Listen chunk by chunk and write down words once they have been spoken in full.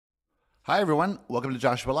Hi, everyone. Welcome to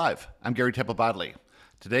Joshua Live. I'm Gary Temple Bodley.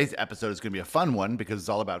 Today's episode is going to be a fun one because it's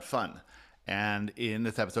all about fun. And in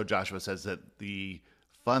this episode, Joshua says that the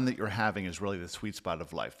fun that you're having is really the sweet spot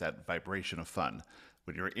of life, that vibration of fun.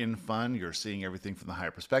 When you're in fun, you're seeing everything from the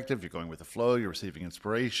higher perspective. You're going with the flow. You're receiving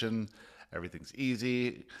inspiration. Everything's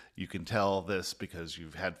easy. You can tell this because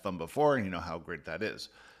you've had fun before and you know how great that is.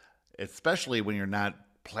 Especially when you're not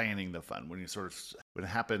planning the fun, when when it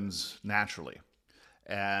happens naturally.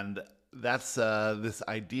 And that's this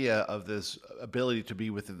idea of this ability to be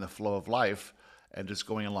within the flow of life and just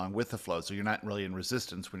going along with the flow. So you're not really in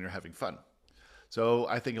resistance when you're having fun. So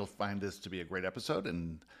I think you'll find this to be a great episode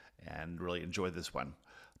and really enjoy this one.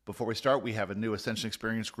 Before we start, we have a new Ascension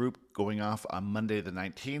Experience group going off on Monday the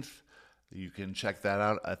 19th. You can check that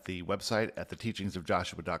out at the website at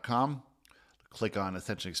theteachingsofjoshua.com. Click on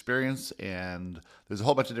Ascension Experience, and there's a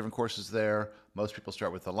whole bunch of different courses there. Most people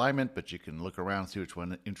start with alignment, but you can look around, see which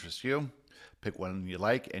one interests you, pick one you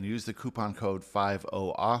like, and use the coupon code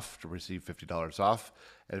 50OFF to receive $50 off.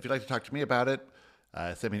 And if you'd like to talk to me about it,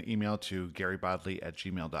 send me an email to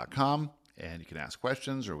garybodley@gmail.com, and you can ask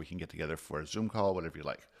questions, or we can get together for a Zoom call, whatever you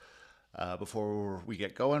like. Before we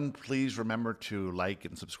get going, please remember to like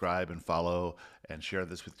and subscribe and follow and share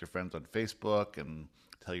this with your friends on Facebook and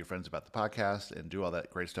tell your friends about the podcast and do all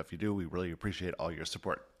that great stuff you do. We really appreciate all your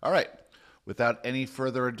support. All right, without any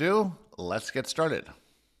further ado, let's get started.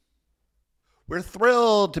 We're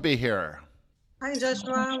thrilled to be here. Hi,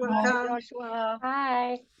 Joshua. Welcome.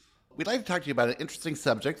 Hi. We'd like to talk to you about an interesting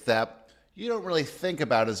subject that you don't really think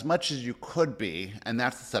about as much as you could be, and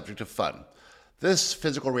that's the subject of fun. This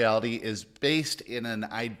physical reality is based in an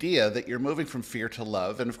idea that you're moving from fear to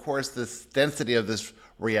love. And of course, this density of this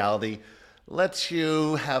reality lets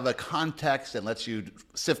you have a context and lets you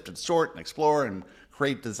sift and sort and explore and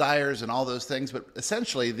create desires and all those things. But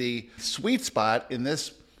essentially, the sweet spot in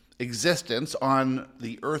this existence on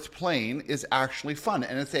the earth plane is actually fun.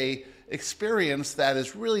 And it's a experience that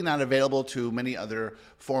is really not available to many other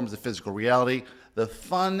forms of physical reality. The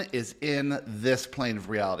fun is in this plane of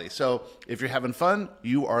reality. So if you're having fun,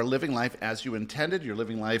 you are living life as you intended. You're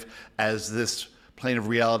living life as this plane of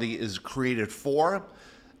reality is created for.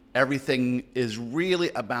 Everything is really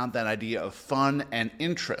about that idea of fun and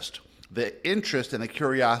interest. The interest and the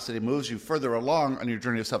curiosity moves you further along on your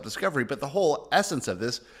journey of self-discovery, but the whole essence of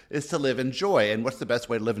this is to live in joy. And what's the best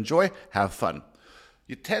way to live in joy? Have fun.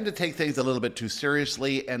 You tend to take things a little bit too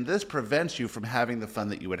seriously, and this prevents you from having the fun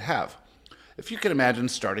that you would have. If you can imagine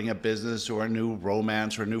starting a business or a new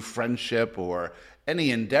romance or a new friendship or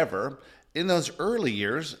any endeavor, in those early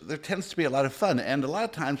years, there tends to be a lot of fun. And a lot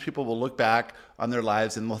of times people will look back on their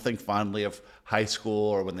lives and they'll think fondly of high school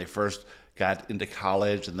or when they first got into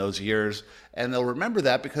college in those years. And they'll remember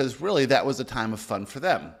that because really that was a time of fun for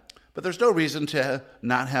them. But there's no reason to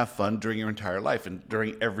not have fun during your entire life and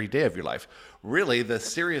during every day of your life. Really, the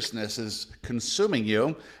seriousness is consuming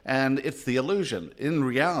you, and it's the illusion. In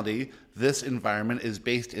reality, this environment is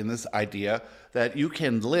based in this idea that you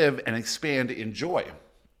can live and expand in joy.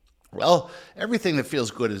 Well, everything that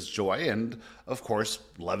feels good is joy, and of course,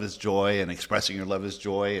 love is joy, and expressing your love is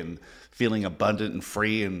joy, and feeling abundant and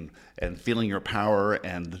free, and feeling your power,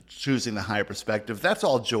 and choosing the higher perspective. That's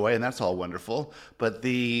all joy, and that's all wonderful, but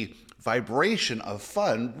the vibration of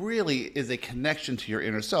fun really is a connection to your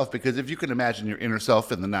inner self, because if you can imagine your inner self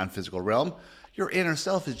in the non-physical realm, your inner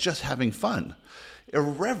self is just having fun.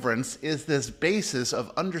 Irreverence is this basis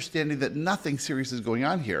of understanding that nothing serious is going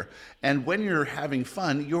on here. And when you're having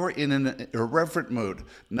fun, you're in an irreverent mood.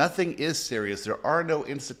 Nothing is serious. There are no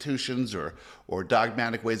institutions or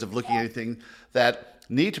dogmatic ways of looking at anything that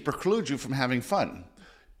need to preclude you from having fun.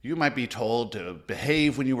 You might be told to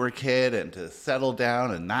behave when you were a kid and to settle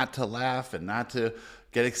down and not to laugh and not to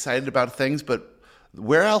get excited about things, but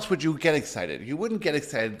where else would you get excited? You wouldn't get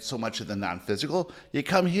excited so much in the non-physical. You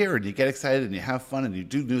come here and you get excited and you have fun and you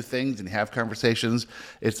do new things and you have conversations.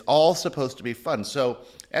 It's all supposed to be fun. So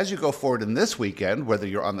as you go forward in this weekend, whether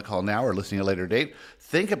you're on the call now or listening at a later date,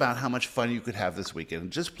 think about how much fun you could have this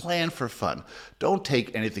weekend. Just plan for fun. Don't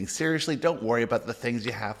take anything seriously. Don't worry about the things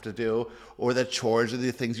you have to do or the chores or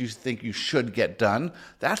the things you think you should get done.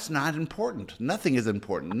 That's not important. Nothing is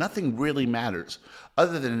important. Nothing really matters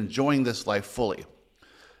other than enjoying this life fully.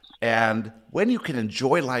 And when you can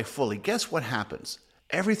enjoy life fully, guess what happens?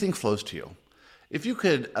 Everything flows to you. If you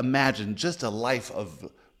could imagine just a life of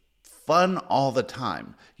fun all the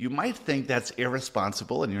time, you might think that's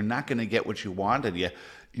irresponsible and you're not going to get what you want and you're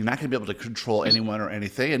not going to be able to control anyone or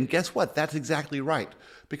anything. And guess what? That's exactly right,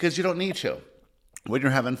 because you don't need to. When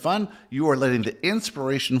you're having fun, you are letting the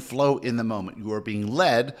inspiration flow in the moment. You are being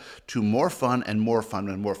led to more fun and more fun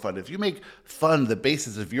and more fun. If you make fun the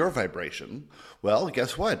basis of your vibration, well,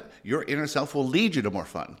 guess what? Your inner self will lead you to more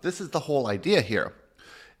fun. This is the whole idea here.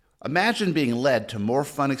 Imagine being led to more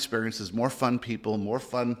fun experiences, more fun people, more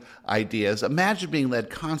fun ideas. Imagine being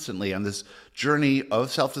led constantly on this journey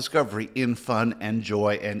of self-discovery in fun and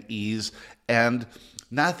joy and ease, and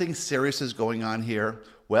nothing serious is going on here.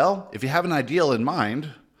 Well, if you have an ideal in mind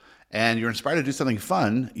and you're inspired to do something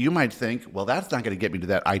fun, you might think, well, that's not going to get me to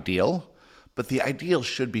that ideal, but the ideal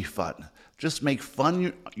should be fun. Just make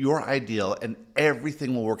fun your ideal and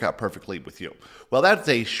everything will work out perfectly with you. Well, that's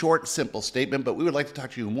a short, simple statement, but we would like to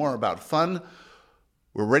talk to you more about fun.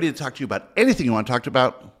 We're ready to talk to you about anything you want to talk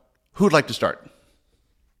about. Who would like to start?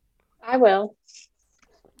 I will.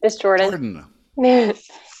 Miss Jordan.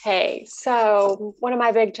 Hey, so one of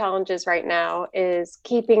my big challenges right now is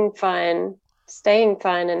keeping fun, staying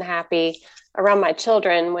fun and happy around my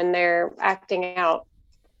children when they're acting out,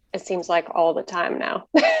 it seems like all the time now.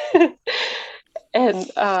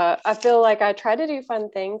 And I feel like I try to do fun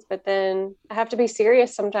things, but then I have to be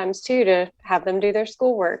serious sometimes too, to have them do their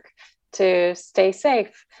schoolwork, to stay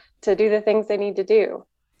safe, to do the things they need to do.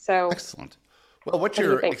 So excellent. Well, what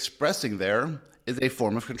you're expressing there is a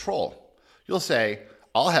form of control. You'll say,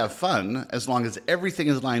 I'll have fun as long as everything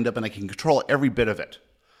is lined up and I can control every bit of it.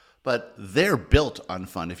 But they're built on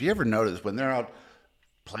fun. If you ever notice when they're out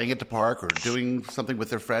playing at the park or doing something with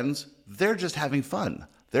their friends, they're just having fun.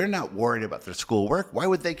 They're not worried about their schoolwork. Why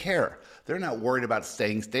would they care? They're not worried about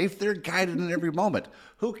staying safe. They're guided in every moment.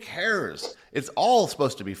 Who cares? It's all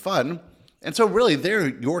supposed to be fun. And so really, they're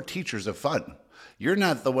your teachers of fun. You're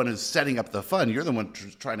not the one who's setting up the fun. You're the one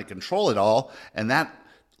trying to control it all, and that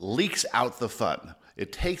leaks out the fun.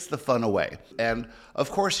 It takes the fun away. And of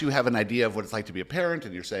course, you have an idea of what it's like to be a parent,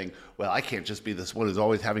 and you're saying, well, I can't just be this one who's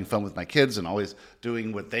always having fun with my kids and always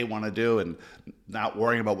doing what they want to do and not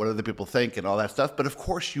worrying about what other people think and all that stuff. But of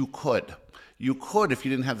course, you could. You could if you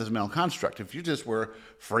didn't have this mental construct. If you just were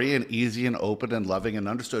free and easy and open and loving and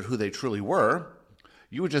understood who they truly were,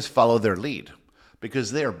 you would just follow their lead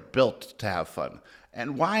because they're built to have fun.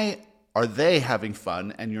 And why are they having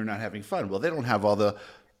fun and you're not having fun? Well, they don't have all the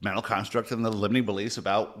mental construct and the limiting beliefs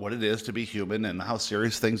about what it is to be human and how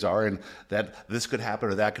serious things are and that this could happen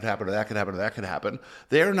or that could happen or that could happen or that could happen.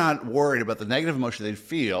 They're not worried about the negative emotion they'd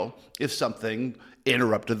feel if something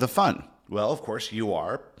interrupted the fun. Well, of course you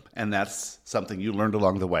are, and that's something you learned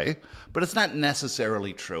along the way, but it's not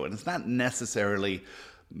necessarily true, and it's not necessarily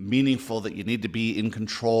meaningful that you need to be in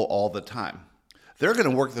control all the time. They're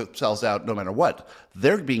going to work themselves out no matter what.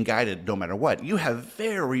 They're being guided no matter what. You have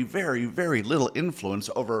very, very, very little influence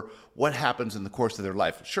over what happens in the course of their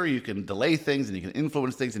life. Sure, you can delay things and you can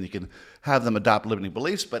influence things and you can have them adopt limiting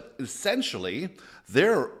beliefs, but essentially,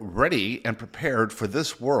 they're ready and prepared for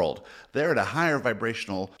this world. They're at a higher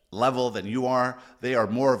vibrational level than you are. They are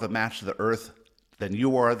more of a match to the earth than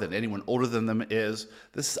you are, than anyone older than them is.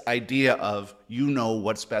 This idea of you know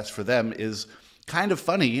what's best for them is kind of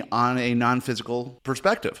funny on a non-physical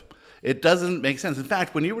perspective. It doesn't make sense. In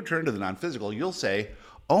fact, when you return to the non-physical, you'll say,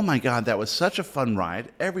 oh my God, that was such a fun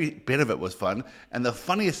ride. Every bit of it was fun. And the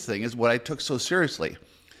funniest thing is what I took so seriously.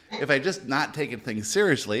 If I just not taken things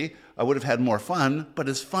seriously, I would have had more fun, but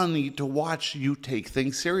it's funny to watch you take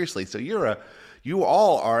things seriously. So you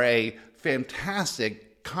all are a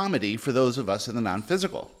fantastic comedy for those of us in the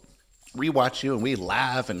non-physical. We watch you and we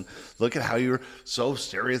laugh and look at how you're so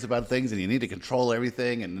serious about things and you need to control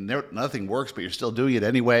everything and nothing works, but you're still doing it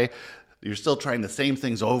anyway. You're still trying the same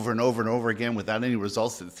things over and over and over again without any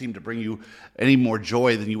results that seem to bring you any more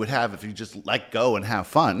joy than you would have if you just let go and have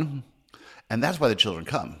fun. And that's why the children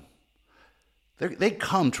come. They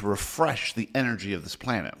come to refresh the energy of this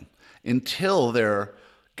planet until they're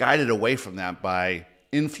guided away from that by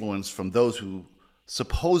influence from those who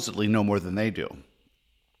supposedly know more than they do.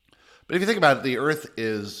 But if you think about it, the Earth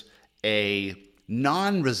is a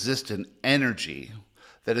non-resistant energy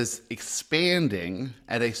that is expanding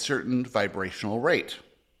at a certain vibrational rate.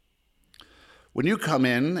 When you come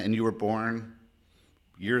in and you were born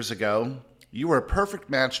years ago, you were a perfect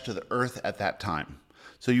match to the Earth at that time.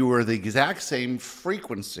 So you were the exact same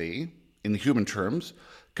frequency in human terms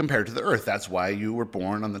compared to the Earth. That's why you were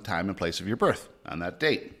born on the time and place of your birth, on that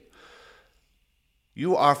date.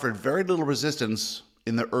 You offered very little resistance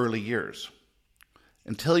in the early years,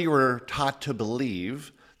 until you were taught to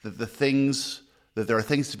believe that there are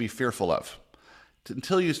things to be fearful of,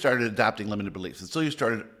 until you started adopting limited beliefs, until you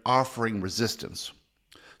started offering resistance.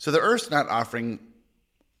 So the Earth's not offering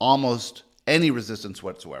almost any resistance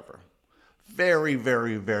whatsoever. Very,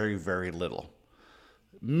 very, very, very little.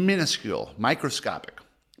 minuscule, microscopic.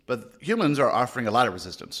 But humans are offering a lot of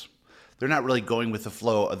resistance. They're not really going with the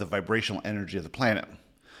flow of the vibrational energy of the planet.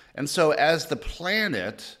 And so as the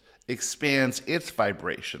planet expands its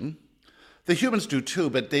vibration, the humans do too,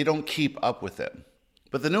 but they don't keep up with it.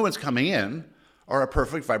 But the new ones coming in are a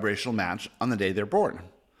perfect vibrational match on the day they're born.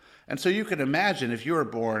 And so you can imagine if you were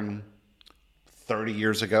born 30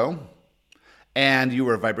 years ago and you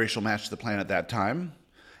were a vibrational match to the planet at that time,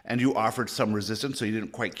 and you offered some resistance so you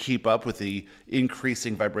didn't quite keep up with the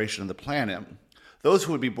increasing vibration of the planet, those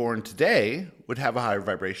who would be born today would have a higher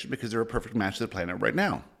vibration because they're a perfect match to the planet right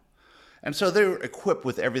now. And so they're equipped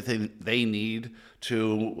with everything they need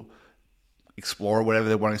to explore whatever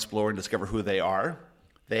they want to explore and discover who they are.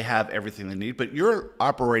 They have everything they need, but you're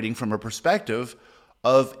operating from a perspective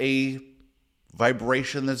of a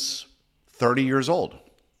vibration that's 30 years old.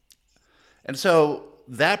 And so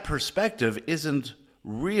that perspective isn't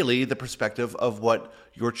really the perspective of what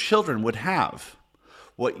your children would have.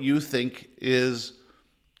 What you think is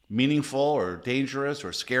meaningful or dangerous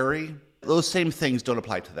or scary, those same things don't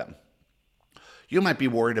apply to them. You might be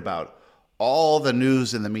worried about all the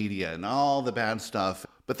news in the media and all the bad stuff,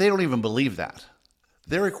 but they don't even believe that.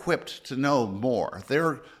 They're equipped to know more.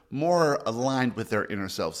 They're more aligned with their inner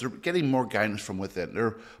selves. They're getting more guidance from within.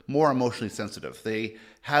 They're more emotionally sensitive. They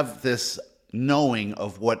have this knowing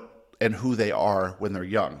of what and who they are when they're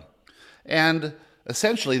young. And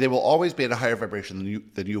essentially, they will always be at a higher vibration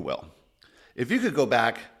than you will. If you could go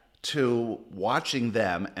back to watching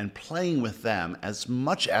them and playing with them as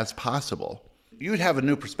much as possible, you'd have a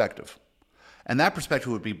new perspective. And that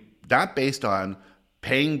perspective would be not based on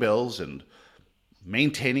paying bills and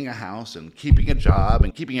maintaining a house and keeping a job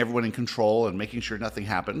and keeping everyone in control and making sure nothing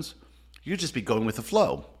happens. You'd just be going with the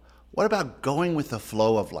flow. What about going with the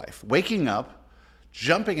flow of life? Waking up,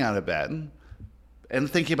 jumping out of bed, and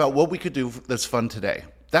thinking about what we could do that's fun today.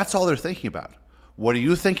 That's all they're thinking about. What are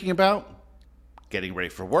you thinking about? Getting ready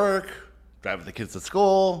for work, driving the kids to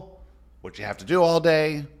school, what you have to do all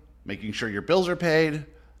day, making sure your bills are paid,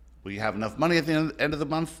 will you have enough money at the end of the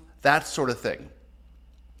month? That sort of thing.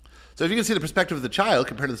 So if you can see the perspective of the child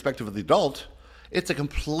compared to the perspective of the adult, it's a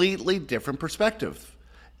completely different perspective.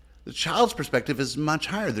 The child's perspective is much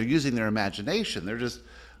higher. They're using their imagination. They're just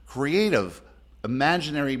creative,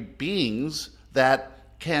 imaginary beings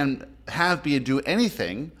that can have, be, and do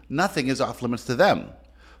anything. Nothing is off limits to them.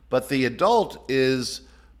 But the adult is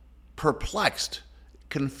perplexed,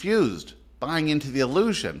 confused, buying into the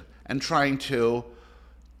illusion, and trying to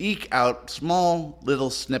eke out small little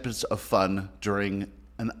snippets of fun during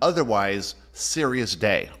an otherwise serious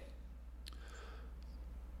day.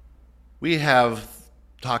 We have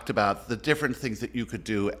talked about the different things that you could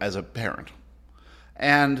do as a parent.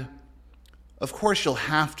 And of course, you'll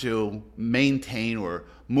have to maintain or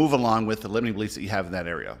move along with the limiting beliefs that you have in that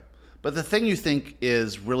area. But the thing you think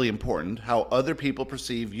is really important, how other people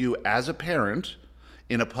perceive you as a parent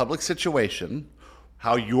in a public situation,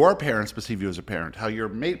 how your parents perceive you as a parent, how your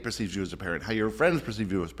mate perceives you as a parent, how your friends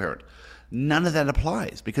perceive you as a parent, none of that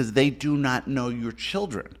applies because they do not know your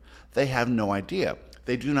children. They have no idea.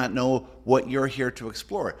 They do not know what you're here to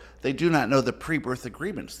explore. They do not know the pre-birth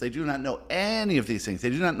agreements. They do not know any of these things. They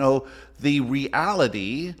do not know the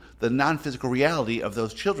reality, the non-physical reality of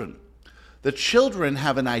those children. The children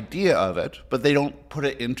have an idea of it, but they don't put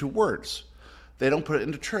it into words. They don't put it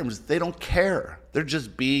into terms. They don't care. They're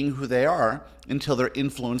just being who they are until they're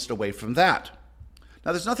influenced away from that.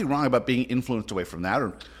 Now, there's nothing wrong about being influenced away from that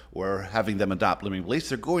or having them adopt limiting beliefs.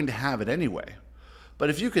 They're going to have it anyway. But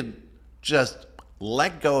if you could just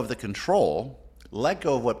let go of the control, let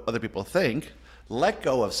go of what other people think, let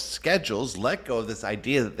go of schedules, let go of this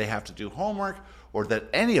idea that they have to do homework or that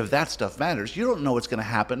any of that stuff matters. You don't know what's going to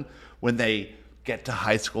happen when they get to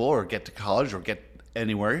high school or get to college or get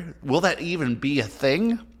anywhere. Will that even be a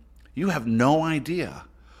thing? You have no idea.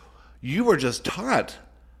 You were just taught,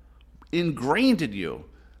 ingrained in you,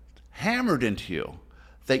 hammered into you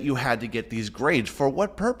that you had to get these grades. For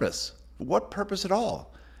what purpose? What purpose at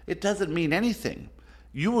all? It doesn't mean anything.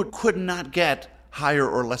 You could not get higher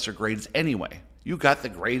or lesser grades anyway. You got the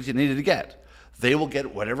grades you needed to get. They will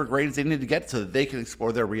get whatever grades they need to get so that they can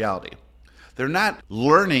explore their reality. They're not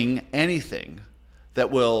learning anything that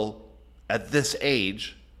will, at this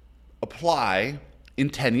age, apply in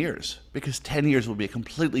 10 years, because 10 years will be a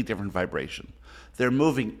completely different vibration. They're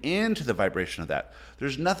moving into the vibration of that.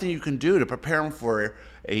 There's nothing you can do to prepare them for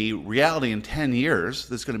a reality in 10 years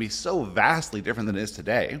that's going to be so vastly different than it is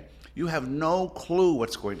today. You have no clue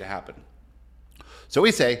what's going to happen. So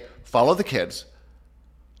we say, follow the kids,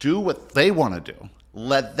 do what they want to do,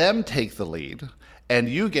 let them take the lead, and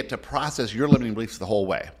you get to process your limiting beliefs the whole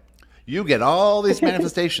way. you get all these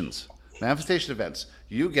manifestation events.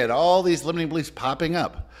 You get all these limiting beliefs popping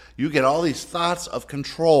up. You get all these thoughts of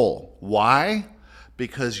control. Why?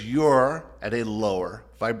 Because you're at a lower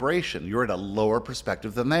vibration. You're at a lower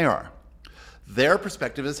perspective than they are. Their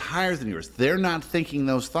perspective is higher than yours. They're not thinking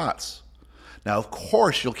those thoughts. Now, of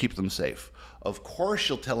course, you'll keep them safe. Of course,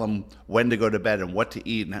 you'll tell them when to go to bed and what to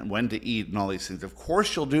eat and when to eat and all these things. Of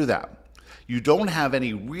course, you'll do that. You don't have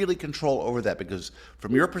any really control over that because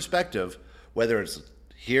from your perspective, whether it's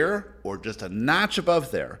here or just a notch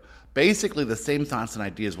above there, basically the same thoughts and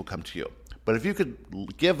ideas will come to you. But if you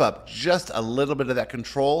could give up just a little bit of that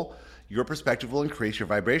control, your perspective will increase, your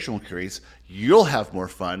vibration will increase, you'll have more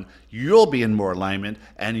fun, you'll be in more alignment,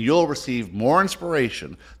 and you'll receive more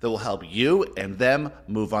inspiration that will help you and them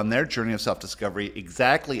move on their journey of self-discovery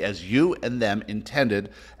exactly as you and them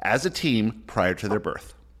intended as a team prior to their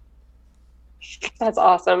birth. That's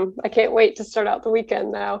awesome. I can't wait to start out the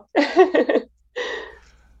weekend now.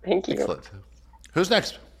 Thank you. Excellent. Who's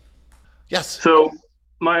next? Yes. So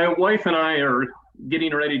my wife and I are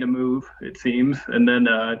getting ready to move, it seems. And then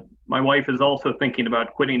my wife is also thinking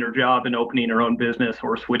about quitting her job and opening her own business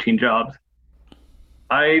or switching jobs.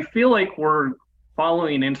 I feel like we're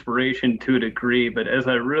following inspiration to a degree, but as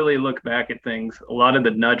I really look back at things, a lot of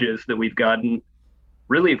the nudges that we've gotten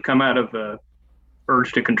really have come out of the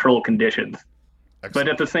urge to control conditions. Excellent.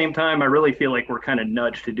 But at the same time, I really feel like we're kind of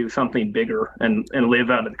nudged to do something bigger and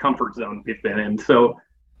live out of the comfort zone we've been in. So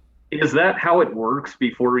is that how it works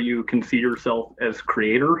before you can see yourself as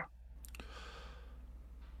creator?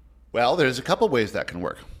 Well, there's a couple ways that can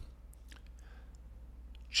work.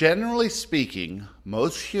 Generally speaking,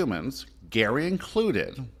 most humans, Gary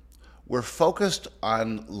included, we're focused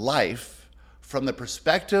on life from the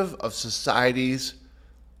perspective of society's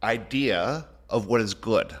idea of what is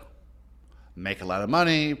good. Make a lot of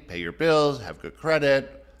money, pay your bills, have good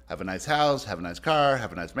credit, have a nice house, have a nice car,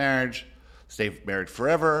 have a nice marriage, stay married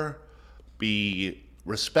forever, be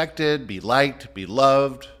respected, be liked, be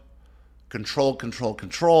loved, control,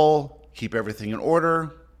 keep everything in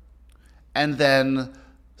order, and then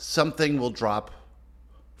something will drop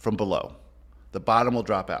from below. The bottom will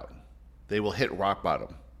drop out. They will hit rock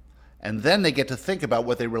bottom. And then they get to think about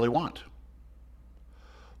what they really want.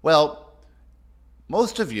 Well,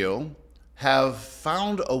 most of you have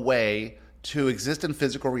found a way to exist in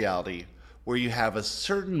physical reality where you have a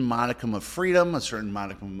certain modicum of freedom, a certain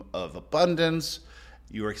modicum of abundance.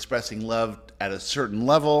 You are expressing love at a certain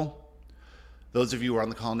level. Those of you who are on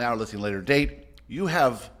the call now or listening later date, you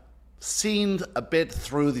have seen a bit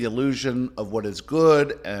through the illusion of what is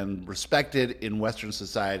good and respected in Western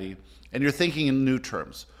society, and you're thinking in new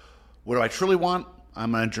terms. What do I truly want?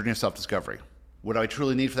 I'm on a journey of self-discovery. What do I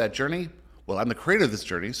truly need for that journey? Well, I'm the creator of this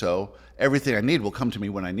journey, so everything I need will come to me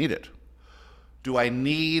when I need it. Do I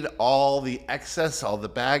need all the excess, all the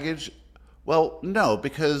baggage? Well, no,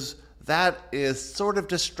 because that is sort of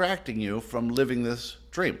distracting you from living this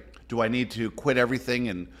dream. Do I need to quit everything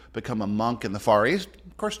and become a monk in the Far East?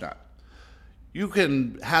 Of course not. You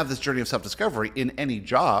can have this journey of self-discovery in any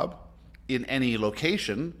job, in any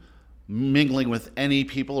location, mingling with any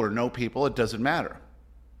people or no people, it doesn't matter.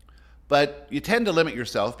 But you tend to limit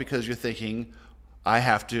yourself because you're thinking, I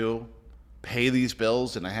have to pay these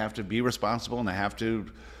bills and I have to be responsible and I have to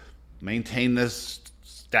maintain this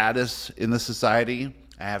status in the society.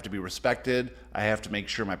 I have to be respected. I have to make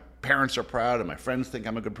sure my parents are proud and my friends think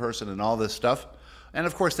I'm a good person and all this stuff. And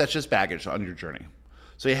of course, that's just baggage on your journey.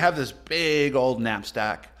 So you have this big old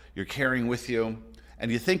knapsack you're carrying with you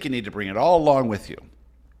and you think you need to bring it all along with you.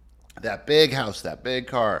 That big house, that big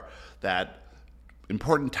car, that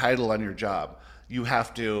important title on your job. You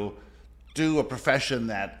have to do a profession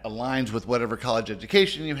that aligns with whatever college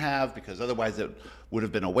education you have because otherwise it would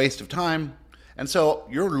have been a waste of time. And so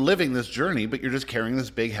you're living this journey, but you're just carrying this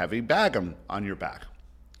big heavy bag on your back.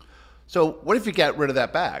 So what if you got rid of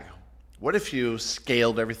that bag? What if you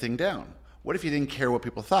scaled everything down? What if you didn't care what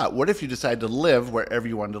people thought? What if you decided to live wherever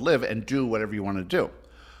you wanted to live and do whatever you want to do?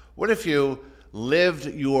 What if you lived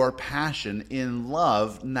your passion in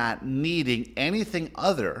love, not needing anything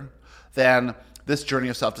other than this journey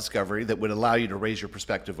of self-discovery that would allow you to raise your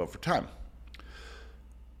perspective over time?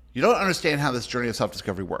 You don't understand how this journey of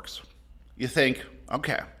self-discovery works. You think,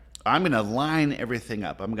 okay, I'm going to line everything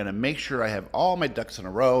up. I'm going to make sure I have all my ducks in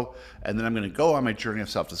a row, and then I'm going to go on my journey of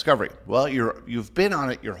self-discovery. Well, you've been on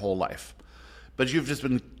it your whole life, but you've just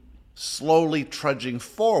been slowly trudging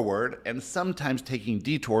forward and sometimes taking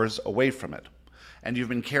detours away from it. And you've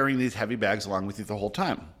been carrying these heavy bags along with you the whole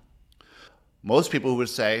time. Most people would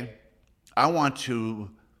say, I want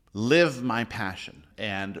to live my passion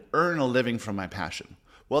and earn a living from my passion.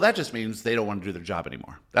 Well, that just means they don't want to do their job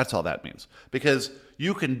anymore. That's all that means. Because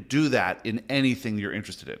you can do that in anything you're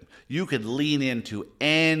interested in. You could lean into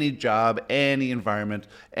any job, any environment,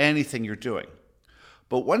 anything you're doing.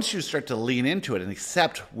 But once you start to lean into it and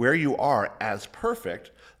accept where you are as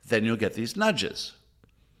perfect, then you'll get these nudges.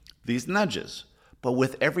 These nudges. But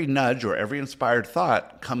with every nudge or every inspired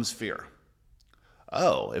thought comes fear.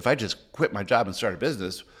 Oh, if I just quit my job and start a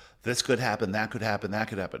business, this could happen, that could happen, that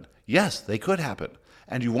could happen. Yes, they could happen.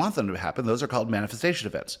 And you want them to happen. Those are called manifestation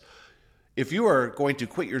events. If you are going to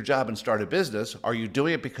quit your job and start a business, are you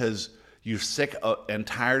doing it because you're sick and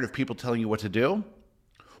tired of people telling you what to do?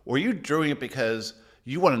 Or are you doing it because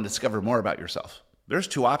you want to discover more about yourself? There's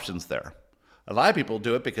two options there. A lot of people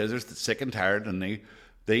do it because they're sick and tired, and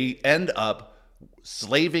they end up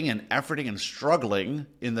slaving and efforting and struggling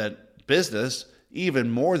in the business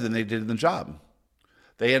even more than they did in the job.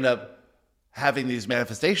 They end up having these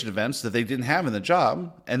manifestation events that they didn't have in the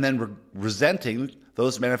job, and then resenting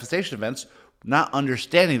those manifestation events, not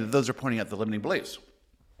understanding that those are pointing out the limiting beliefs.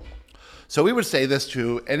 So we would say this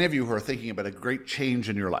to any of you who are thinking about a great change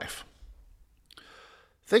in your life.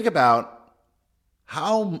 Think about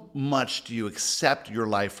how much do you accept your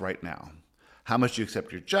life right now? How much do you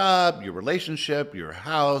accept your job, your relationship, your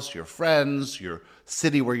house, your friends, your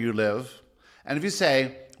city where you live? And if you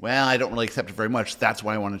say, well, I don't really accept it very much, that's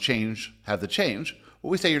why I want to change, have the change,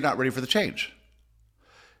 well, we say you're not ready for the change.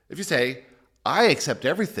 If you say, I accept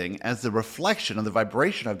everything as the reflection of the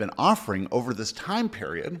vibration I've been offering over this time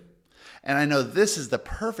period, and I know this is the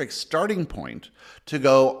perfect starting point to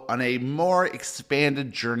go on a more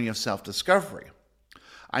expanded journey of self-discovery.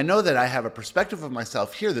 I know that I have a perspective of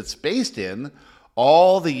myself here that's based in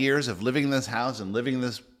all the years of living in this house and living in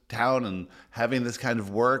this town and having this kind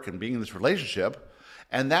of work and being in this relationship,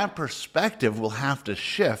 and that perspective will have to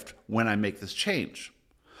shift when I make this change.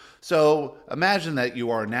 So imagine that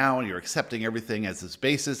you are now and you're accepting everything as this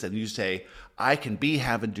basis, and you say, I can be,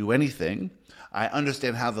 have, and do anything. I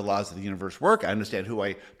understand how the laws of the universe work. I understand who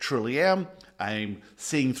I truly am. I'm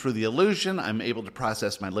seeing through the illusion. I'm able to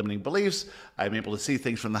process my limiting beliefs. I'm able to see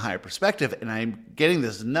things from the higher perspective, and I'm getting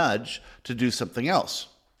this nudge to do something else.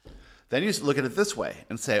 Then you look at it this way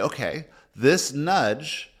and say, okay, this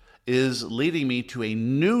nudge is leading me to a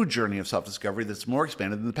new journey of self-discovery that's more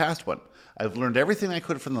expanded than the past one. I've learned everything I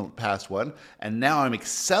could from the past one, and now I'm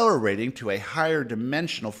accelerating to a higher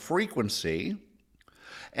dimensional frequency,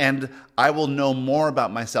 and I will know more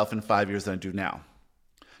about myself in 5 years than I do now.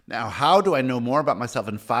 Now, how do I know more about myself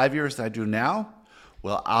in 5 years than I do now?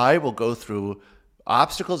 Well, I will go through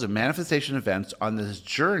obstacles and manifestation events on this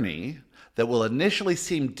journey that will initially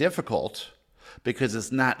seem difficult because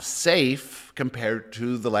it's not safe compared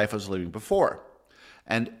to the life I was living before.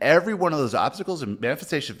 And every one of those obstacles and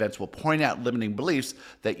manifestation events will point out limiting beliefs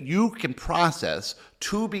that you can process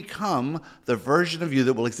to become the version of you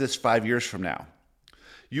that will exist 5 years from now.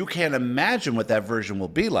 You can't imagine what that version will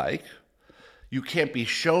be like. You can't be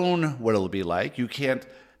shown what it'll be like. You can't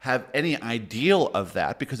have any ideal of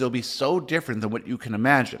that because it'll be so different than what you can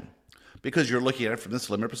imagine because you're looking at it from this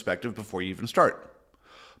limited perspective before you even start.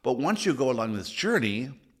 But once you go along this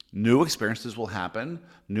journey, new experiences will happen,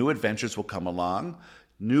 new adventures will come along,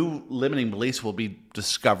 new limiting beliefs will be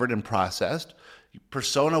discovered and processed,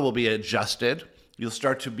 persona will be adjusted, you'll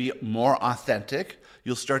start to be more authentic,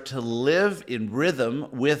 you'll start to live in rhythm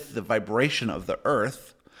with the vibration of the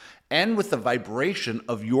earth and with the vibration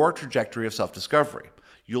of your trajectory of self-discovery.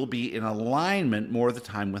 You'll be in alignment more of the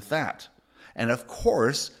time with that. And of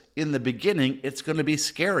course, in the beginning, it's going to be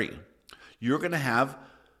scary. You're going to have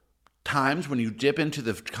times when you dip into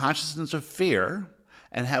the consciousness of fear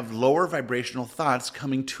and have lower vibrational thoughts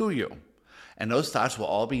coming to you. And those thoughts will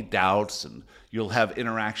all be doubts, and you'll have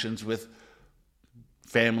interactions with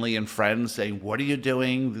family and friends saying, what are you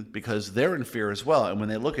doing? Because they're in fear as well. And when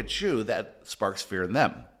they look at you, that sparks fear in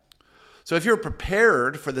them. So if you're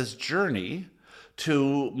prepared for this journey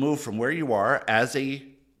to move from where you are as a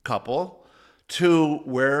couple to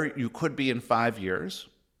where you could be in 5 years,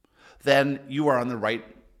 then you are on the right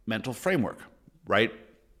mental framework, right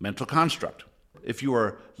mental construct. If you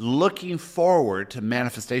are looking forward to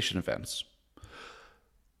manifestation events.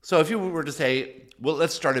 So if you were to say, well,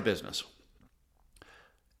 let's start a business.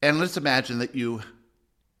 And let's imagine that you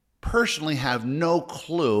personally have no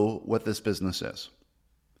clue what this business is.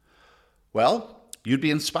 Well, you'd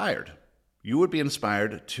be inspired. You would be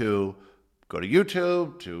inspired to go to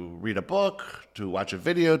YouTube, to read a book, to watch a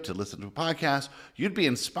video, to listen to a podcast. You'd be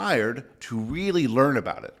inspired to really learn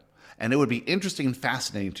about it. And it would be interesting and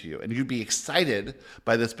fascinating to you. And you'd be excited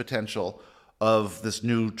by this potential of this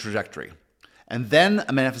new trajectory. And then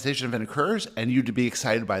a manifestation event occurs, and you to be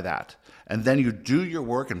excited by that. And then you do your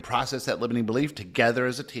work and process that limiting belief together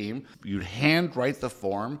as a team. You'd handwrite the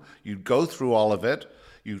form. You'd go through all of it.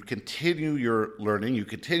 You continue your learning. You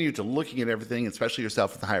continue to looking at everything, especially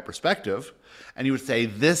yourself with a higher perspective. And you would say,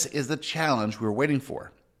 this is the challenge we're waiting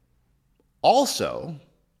for. Also,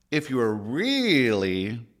 if you are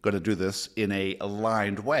really going to do this in a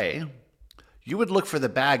aligned way, you would look for the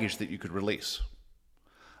baggage that you could release.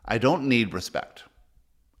 I don't need respect.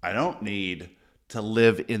 I don't need to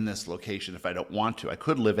live in this location if I don't want to. I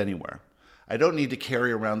could live anywhere. I don't need to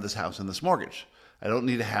carry around this house and this mortgage. I don't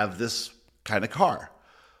need to have this kind of car.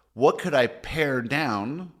 What could I pare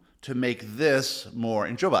down to make this more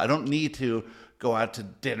enjoyable? I don't need to go out to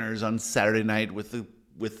dinners on Saturday night with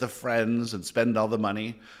the friends and spend all the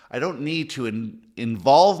money. I don't need to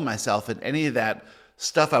involve myself in any of that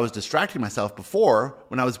stuff I was distracting myself before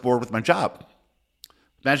when I was bored with my job.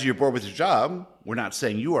 Imagine you're bored with your job. We're not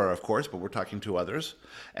saying you are, of course, but we're talking to others.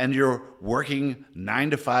 And you're working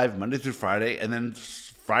 9 to 5, Monday through Friday, and then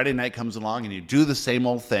Friday night comes along and you do the same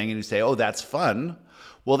old thing and you say, oh, that's fun.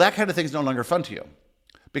 Well, that kind of thing is no longer fun to you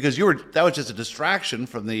because that was just a distraction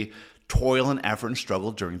from the toil and effort and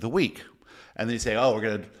struggle during the week. And then you say, oh, we're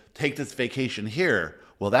going to take this vacation here.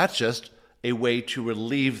 Well, that's just a way to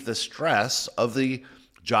relieve the stress of the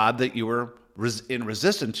job that you were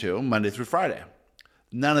resistant to Monday through Friday.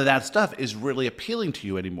 None of that stuff is really appealing to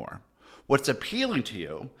you anymore. What's appealing to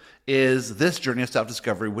you is this journey of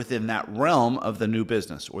self-discovery within that realm of the new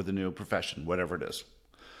business or the new profession, whatever it is.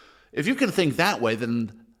 If you can think that way,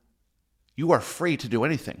 then you are free to do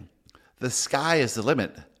anything. The sky is the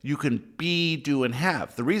limit. You can be, do, and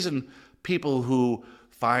have. The reason people who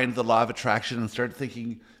find the law of attraction and start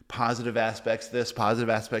thinking positive aspects this, positive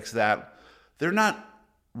aspects that, they're not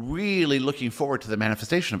really looking forward to the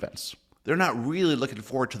manifestation events. They're not really looking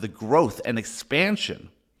forward to the growth and expansion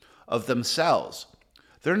of themselves.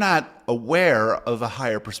 They're not aware of a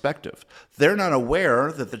higher perspective. They're not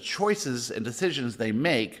aware that the choices and decisions they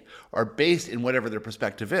make are based in whatever their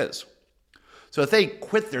perspective is. So if they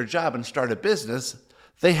quit their job and start a business,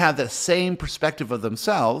 they have the same perspective of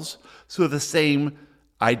themselves, so the same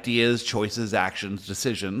ideas, choices, actions,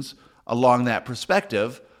 decisions along that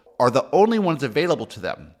perspective are the only ones available to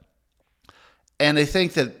them. And they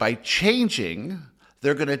think that by changing,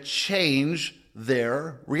 they're going to change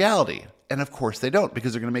their reality. And of course they don't,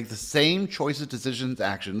 because they're going to make the same choices, decisions,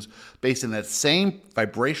 actions based on that same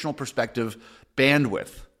vibrational perspective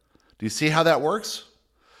bandwidth. Do you see how that works?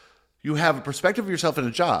 You have a perspective of yourself in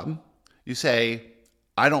a job. You say,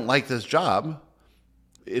 I don't like this job.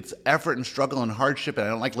 It's effort and struggle and hardship, and I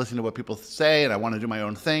don't like listening to what people say, and I want to do my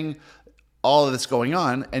own thing. All of this going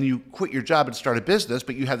on, and you quit your job and start a business,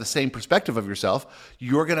 but you have the same perspective of yourself,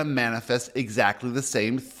 you're going to manifest exactly the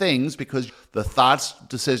same things because the thoughts,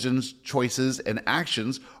 decisions, choices, and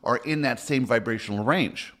actions are in that same vibrational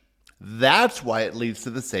range. That's why it leads to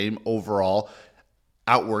the same overall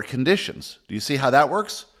outward conditions. Do you see how that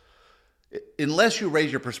works? Unless you raise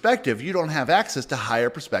your perspective, you don't have access to higher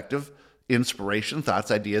perspective, inspiration, thoughts,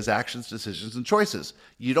 ideas, actions, decisions, and choices.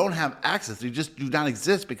 You don't have access. You just do not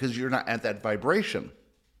exist because you're not at that vibration.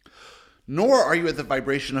 Nor are you at the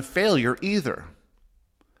vibration of failure either.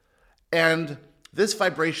 And this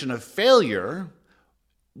vibration of failure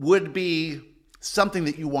would be something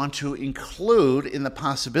that you want to include in the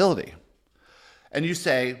possibility. And you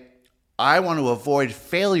say, I want to avoid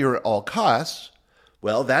failure at all costs.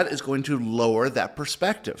 Well, that is going to lower that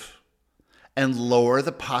perspective and lower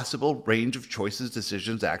the possible range of choices,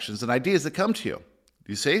 decisions, actions, and ideas that come to you.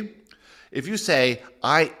 Do you see? If you say,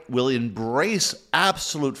 I will embrace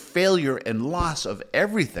absolute failure and loss of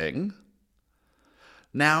everything,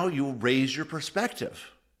 now you raise your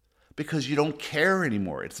perspective because you don't care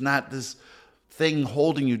anymore. It's not this thing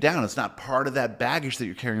holding you down. It's not part of that baggage that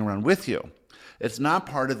you're carrying around with you. It's not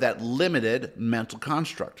part of that limited mental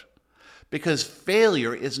construct because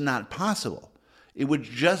failure is not possible. It would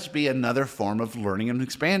just be another form of learning and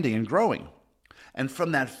expanding and growing. And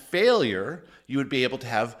from that failure, you would be able to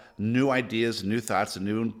have new ideas, new thoughts, and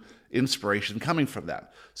new inspiration coming from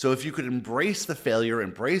that. So if you could embrace the failure,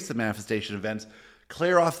 embrace the manifestation events,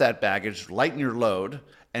 clear off that baggage, lighten your load,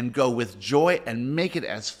 and go with joy and make it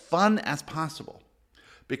as fun as possible.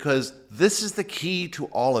 Because this is the key to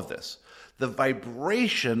all of this. The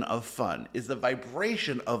vibration of fun is the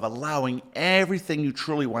vibration of allowing everything you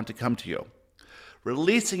truly want to come to you.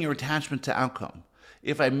 Releasing your attachment to outcome.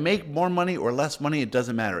 If I make more money or less money, it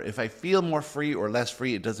doesn't matter. If I feel more free or less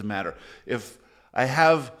free, it doesn't matter. If I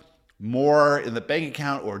have more in the bank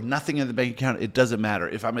account or nothing in the bank account, it doesn't matter.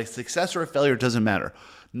 If I'm a success or a failure, it doesn't matter.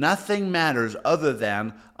 Nothing matters other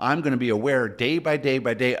than I'm going to be aware day by day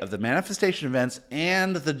by day of the manifestation events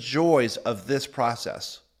and the joys of this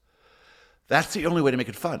process. That's the only way to make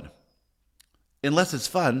it fun. Unless it's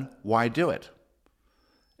fun, why do it?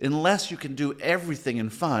 Unless you can do everything in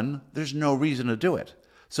fun, there's no reason to do it.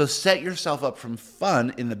 So set yourself up from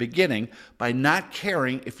fun in the beginning by not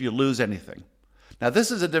caring if you lose anything. Now,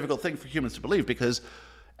 this is a difficult thing for humans to believe because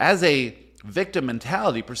as a victim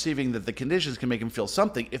mentality, perceiving that the conditions can make them feel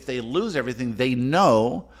something, if they lose everything, they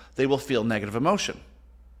know they will feel negative emotion.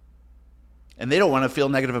 And they don't want to feel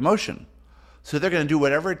negative emotion. So they're going to do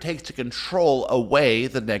whatever it takes to control away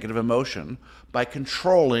the negative emotion by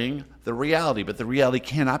controlling the reality, but the reality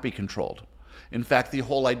cannot be controlled. In fact, the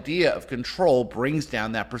whole idea of control brings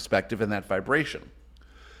down that perspective and that vibration.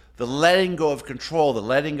 The letting go of control, the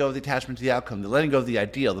letting go of the attachment to the outcome, the letting go of the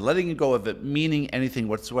ideal, the letting go of it meaning anything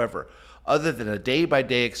whatsoever, other than a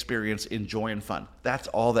day-by-day experience in joy and fun. That's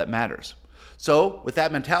all that matters. So with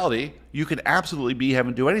that mentality, you can absolutely be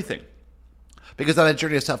heaven do anything. Because on that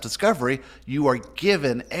journey of self-discovery, you are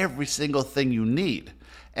given every single thing you need.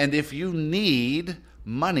 And if you need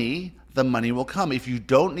money, the money will come. If you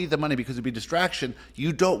don't need the money because it'd be distraction,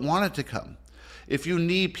 you don't want it to come. If you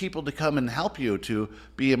need people to come and help you, to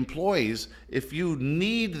be employees, if you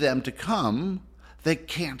need them to come, they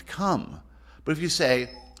can't come. But if you say,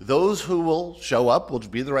 those who will show up will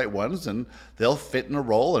be the right ones and they'll fit in a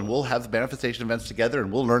role and we'll have the manifestation events together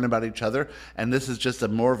and we'll learn about each other, and this is just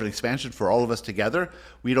more of an expansion for all of us together.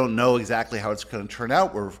 We don't know exactly how it's going to turn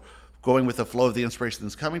out. We're going with the flow of the inspiration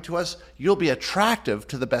that's coming to us. You'll be attractive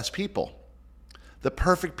to the best people, the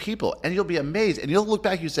perfect people, and you'll be amazed. And you'll look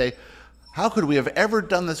back and you say, how could we have ever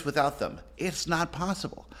done this without them? It's not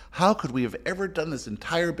possible. How could we have ever done this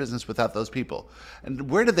entire business without those people? And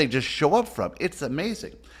where did they just show up from? It's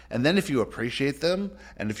amazing. And then if you appreciate them,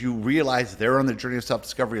 and if you realize they're on the journey of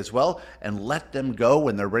self-discovery as well, and let them go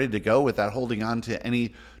when they're ready to go without holding on to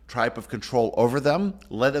any type of control over them,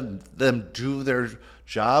 let them do their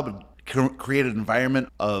job, create an environment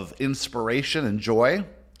of inspiration and joy,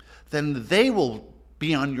 then they will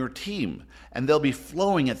be on your team and they'll be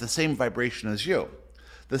flowing at the same vibration as you.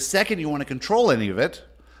 The second you want to control any of it,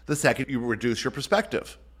 the second you reduce your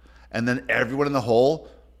perspective. And then everyone in the whole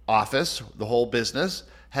office, the whole business,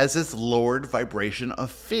 has this lowered vibration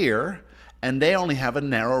of fear, and they only have a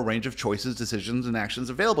narrow range of choices, decisions, and actions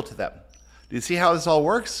available to them. Do you see how this all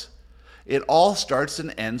works? It all starts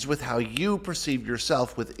and ends with how you perceive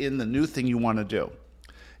yourself within the new thing you want to do.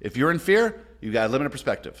 If you're in fear, you've got a limited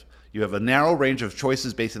perspective. You have a narrow range of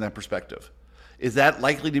choices based on that perspective. Is that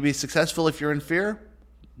likely to be successful if you're in fear?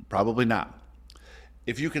 Probably not.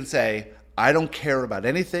 If you can say, I don't care about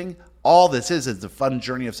anything, all this is the fun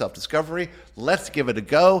journey of self-discovery, let's give it a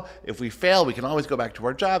go. If we fail, we can always go back to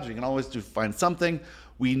our jobs, we can always find something.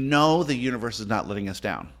 We know the universe is not letting us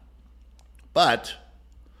down. But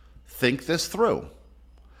think this through.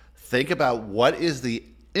 Think about what is the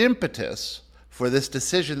impetus for this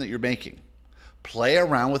decision that you're making. Play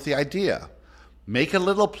around with the idea. Make a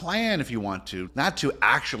little plan if you want to, not to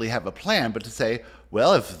actually have a plan, but to say,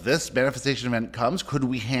 well, if this manifestation event comes, could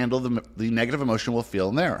we handle the negative emotion we'll feel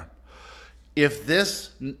in there? If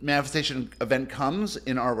this manifestation event comes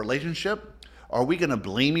in our relationship, are we going to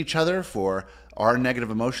blame each other for our negative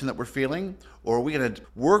emotion that we're feeling? Or are we going to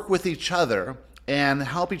work with each other and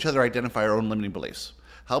help each other identify our own limiting beliefs?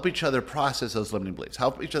 Help each other process those limiting beliefs.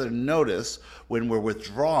 Help each other notice when we're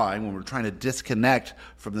withdrawing, when we're trying to disconnect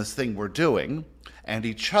from this thing we're doing, and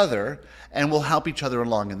each other, and we'll help each other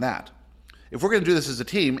along in that. If we're going to do this as a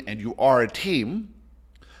team, and you are a team,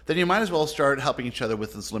 then you might as well start helping each other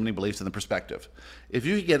with those limiting beliefs and the perspective. If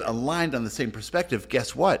you get aligned on the same perspective,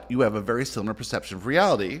 guess what? You have a very similar perception of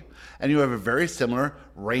reality, and you have a very similar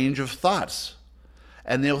range of thoughts.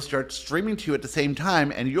 And they'll start streaming to you at the same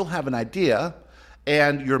time, and you'll have an idea,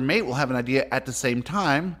 and your mate will have an idea at the same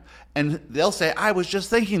time, and they'll say, I was just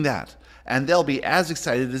thinking that. And they'll be as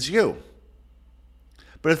excited as you.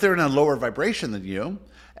 But if they're in a lower vibration than you,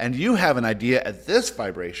 and you have an idea at this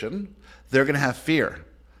vibration, they're going to have fear.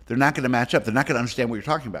 They're not going to match up. They're not going to understand what you're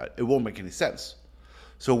talking about. It won't make any sense.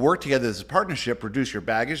 So work together as a partnership, reduce your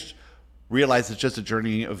baggage, realize it's just a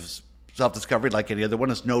journey of self-discovery like any other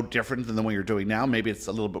one. It's no different than the one you're doing now. Maybe it's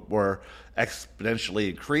a little bit more exponentially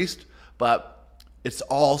increased, but it's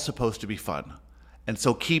all supposed to be fun. And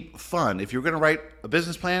so keep fun. If you're going to write a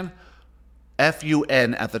business plan,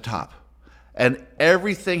 F-U-N at the top. And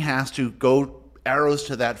everything has to go arrows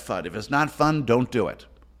to that fun. If it's not fun, don't do it.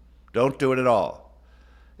 Don't do it at all.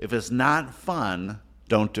 If it's not fun,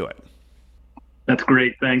 don't do it. That's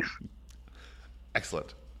great. Thanks.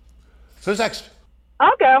 Excellent. So who's next?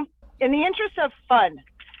 I'll go. In the interest of fun.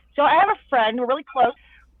 So I have a friend, we're really close,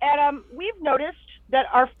 and we've noticed that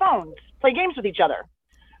our phones play games with each other.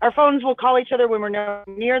 Our phones will call each other when we're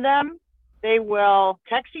near them. They will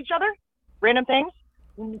text each other, random things.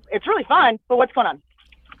 It's really fun, but what's going on?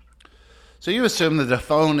 So you assume that the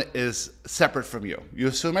phone is separate from you. You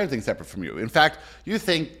assume everything's separate from you. In fact, you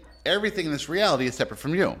think everything in this reality is separate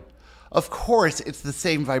from you. Of course, it's the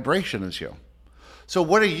same vibration as you. So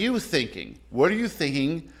what are you thinking? What are you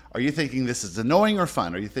thinking? Are you thinking this is annoying or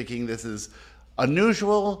fun? Are you thinking this is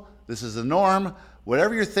unusual? This is the norm?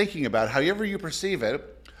 Whatever you're thinking about, however you perceive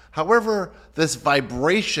it, however this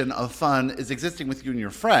vibration of fun is existing with you and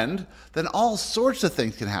your friend, then all sorts of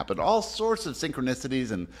things can happen, all sorts of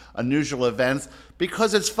synchronicities and unusual events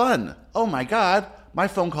because it's fun. Oh my God, my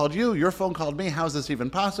phone called you, your phone called me, how is this even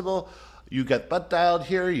possible? You get butt dialed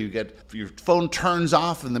here, your phone turns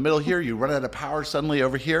off in the middle here, you run out of power suddenly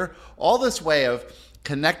over here. All this way of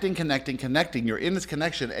connecting, you're in this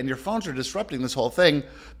connection and your phones are disrupting this whole thing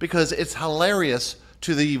because it's hilarious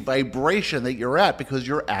to the vibration that you're at because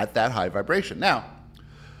you're at that high vibration. Now,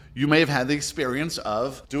 you may have had the experience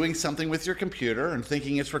of doing something with your computer and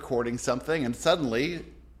thinking it's recording something and suddenly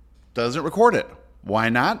doesn't record it. Why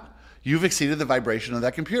not? You've exceeded the vibration of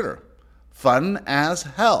that computer. Fun as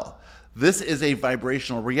hell. This is a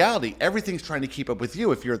vibrational reality. Everything's trying to keep up with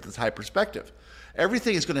you if you're at this high perspective.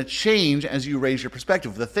 Everything is going to change as you raise your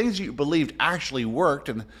perspective. The things you believed actually worked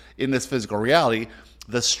in this physical reality,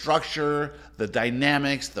 the structure, the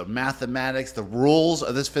dynamics, the mathematics, the rules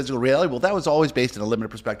of this physical reality, well, that was always based in a limited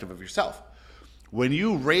perspective of yourself. When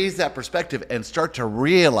you raise that perspective and start to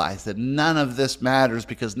realize that none of this matters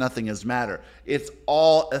because nothing is matter, it's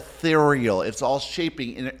all ethereal, it's all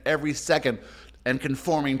shaping in every second and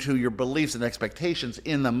conforming to your beliefs and expectations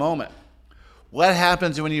in the moment. What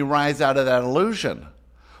happens when you rise out of that illusion?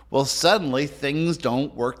 Well, suddenly things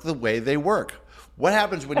don't work the way they work. What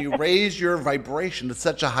happens when you raise your vibration to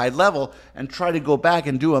such a high level and try to go back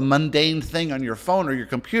and do a mundane thing on your phone or your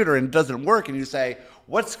computer and it doesn't work and you say,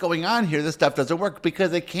 what's going on here? This stuff doesn't work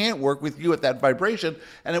because it can't work with you at that vibration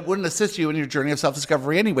and it wouldn't assist you in your journey of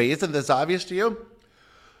self-discovery anyway. Isn't this obvious to you?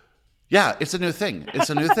 Yeah, it's a new thing. It's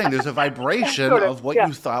a new thing. There's a vibration of what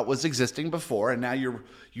you thought was existing before, and now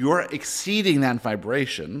you're exceeding that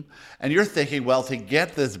vibration, and you're thinking, well, to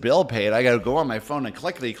get this bill paid, I got to go on my phone and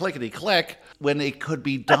click, when it could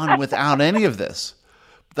be done without any of this.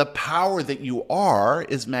 The power that you are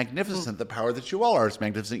is magnificent. The power that you all are is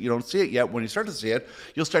magnificent. You don't see it yet. When you start to see it,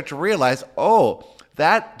 you'll start to realize, oh,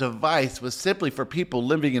 that device was simply for people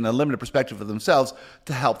living in a limited perspective of themselves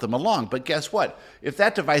to help them along. But guess what? If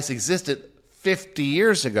that device existed 50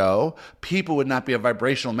 years ago, people would not be a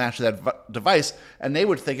vibrational match to that device, and they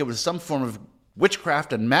would think it was some form of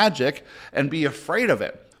witchcraft and magic and be afraid of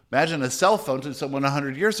it. Imagine a cell phone to someone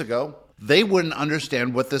 100 years ago. They wouldn't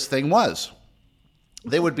understand what this thing was.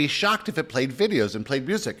 They would be shocked if it played videos and played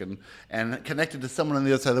music and connected to someone on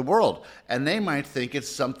the other side of the world. And they might think it's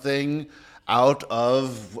something out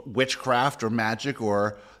of witchcraft or magic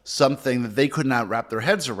or something that they could not wrap their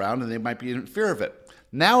heads around, and they might be in fear of it.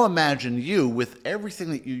 Now imagine you with everything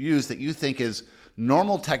that you use that you think is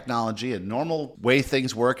normal technology and normal way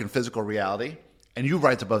things work in physical reality, and you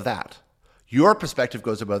rise above that. Your perspective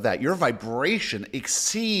goes above that. Your vibration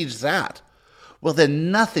exceeds that. Well,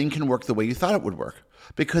 then nothing can work the way you thought it would work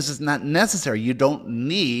because it's not necessary. You don't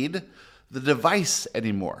need the device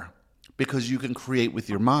anymore because you can create with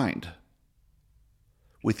your mind,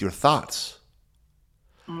 with your thoughts,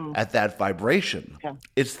 at that vibration. Yeah.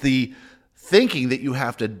 It's the thinking that you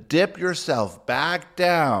have to dip yourself back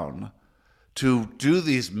down to do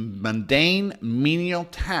these mundane, menial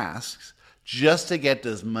tasks just to get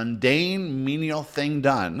this mundane, menial thing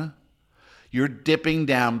done. You're dipping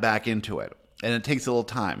down back into it, and it takes a little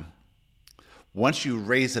time. Once you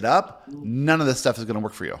raise it up, none of this stuff is going to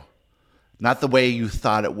work for you. Not the way you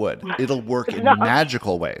thought it would. It'll work in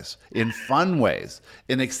magical ways, in fun ways,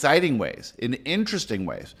 in exciting ways, in interesting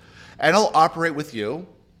ways. And it'll operate with you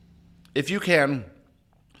if you can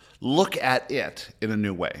look at it in a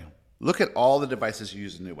new way. Look at all the devices you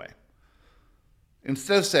use in a new way.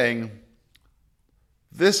 Instead of saying,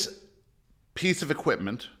 this piece of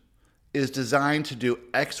equipment is designed to do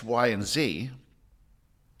X, Y, and Z.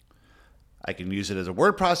 I can use it as a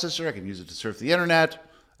word processor. I can use it to surf the internet.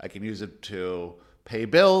 I can use it to pay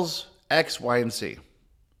bills, X, Y, and Z.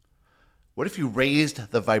 What if you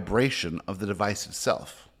raised the vibration of the device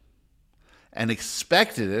itself and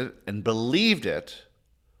expected it and believed it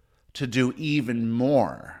to do even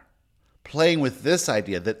more? Playing with this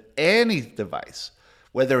idea that any device,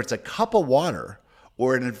 whether it's a cup of water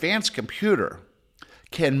or an advanced computer,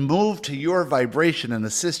 can move to your vibration and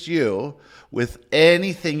assist you with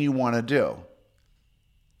anything you want to do.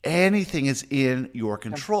 Anything is in your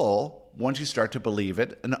control once you start to believe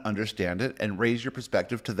it and understand it and raise your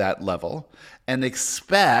perspective to that level and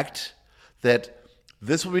expect that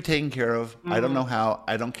this will be taken care of. I don't know how.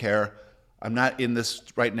 I don't care. I'm not in this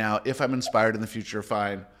right now. If I'm inspired in the future,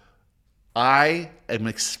 fine. I am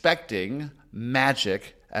expecting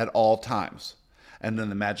magic at all times. And then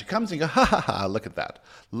the magic comes and you go, ha ha ha, look at that.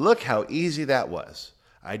 Look how easy that was.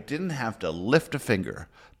 I didn't have to lift a finger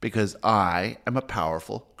because I am a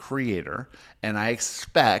powerful creator and I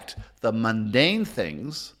expect the mundane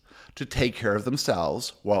things to take care of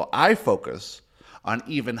themselves while I focus on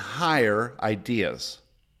even higher ideas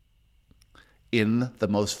in the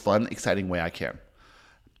most fun, exciting way I can.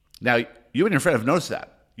 Now, you and your friend have noticed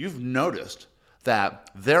that. You've noticed that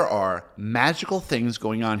there are magical things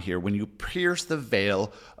going on here when you pierce the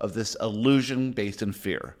veil of this illusion based in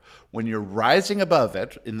fear. When you're rising above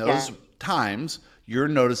it in those times, you're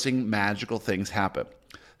noticing magical things happen.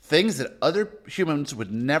 Things that other humans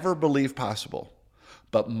would never believe possible.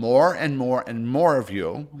 But more and more and more of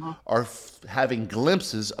you are having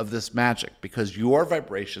glimpses of this magic because your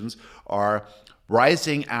vibrations are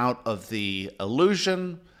rising out of the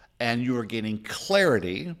illusion and you are gaining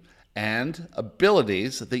clarity and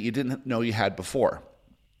abilities that you didn't know you had before.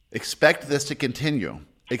 Expect this to continue.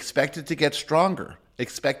 Expect it to get stronger.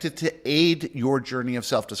 Expect it to aid your journey of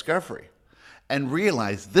self-discovery. And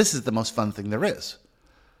realize this is the most fun thing there is.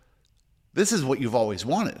 This is what you've always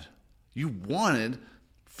wanted. You wanted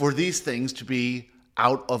for these things to be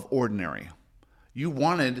out of ordinary. You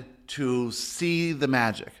wanted to see the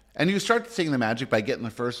magic. And you start seeing the magic by getting the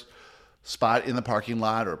first spot in the parking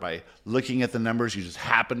lot or by looking at the numbers. You just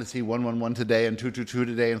happen to see 111 today and 222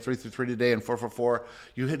 today and 333 today and 444.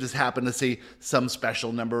 You just happen to see some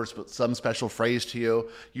special numbers, some special phrase to you.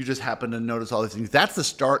 You just happen to notice all these things. That's the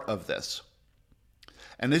start of this.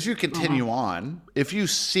 And as you continue on, if you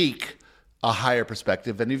seek a higher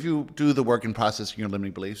perspective, and if you do the work in processing your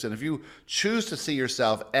limiting beliefs, and if you choose to see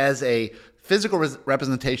yourself as a physical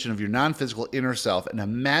representation of your non-physical inner self and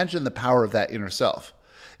imagine the power of that inner self,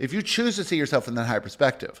 if you choose to see yourself in that higher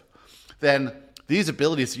perspective, then these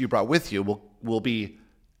abilities that you brought with you will be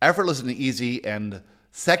effortless and easy and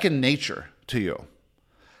second nature to you.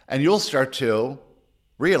 And you'll start to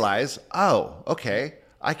realize, oh, okay,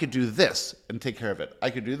 I could do this and take care of it. I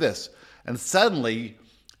could do this. And suddenly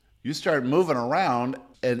you start moving around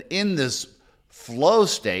and in this flow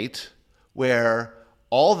state where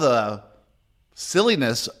all the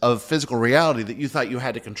silliness of physical reality that you thought you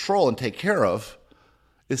had to control and take care of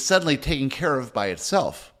is suddenly taken care of by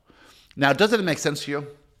itself. Now, doesn't it make sense to you?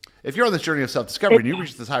 If you're on this journey of self-discovery and you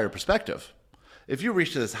reach this higher perspective,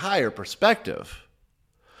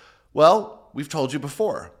 well, we've told you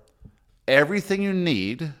before, everything you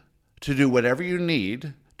need to do whatever you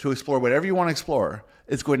need to explore whatever you want to explore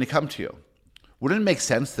is going to come to you. Wouldn't it make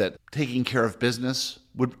sense that taking care of business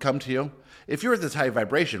would come to you? If you're at this high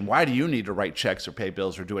vibration, why do you need to write checks or pay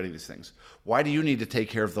bills or do any of these things? Why do you need to take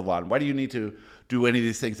care of the lawn? Why do you need to do any of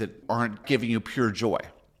these things that aren't giving you pure joy?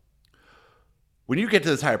 When you get to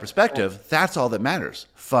this higher perspective, that's all that matters.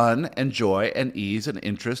 Fun and joy and ease and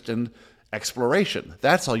interest and exploration.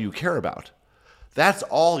 That's all you care about. That's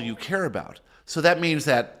all you care about. So that means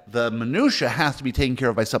that the minutia has to be taken care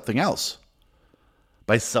of by something else.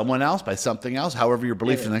 By someone else, by something else, however your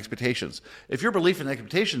beliefs and expectations. If your belief and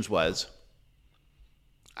expectations was,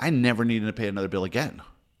 I never needed to pay another bill again,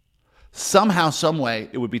 somehow, some way,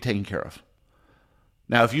 it would be taken care of.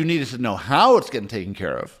 Now, if you needed to know how it's getting taken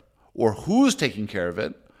care of, or who's taking care of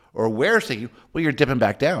it, or where it's taking, well, you're dipping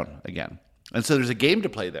back down again. And so there's a game to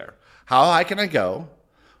play there. How high can I go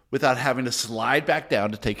without having to slide back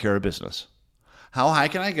down to take care of business? How high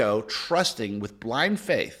can I go trusting with blind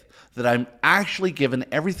faith that I'm actually given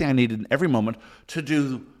everything I need in every moment to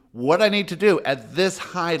do what I need to do at this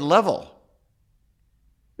high level?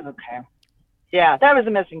 Okay. Yeah, that was a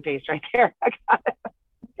missing piece right there. I got it.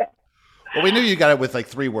 Well, we knew you got it with like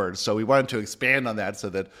 3 words, so we wanted to expand on that so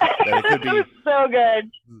that it could be It was so good.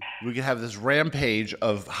 We could have this rampage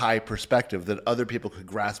of high perspective that other people could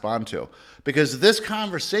grasp onto. Because this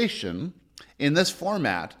conversation in this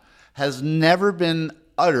format has never been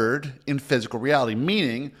uttered in physical reality,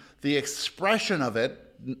 meaning the expression of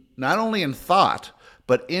it, not only in thought,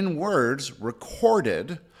 but in words,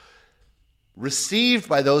 recorded, received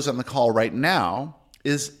by those on the call right now,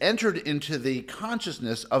 is entered into the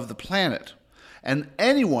consciousness of the planet. And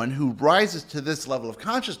anyone who rises to this level of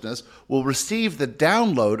consciousness will receive the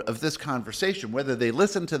download of this conversation, whether they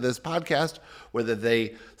listen to this podcast, whether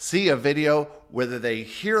they see a video, whether they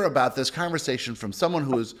hear about this conversation from someone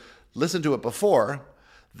who has listened to it before.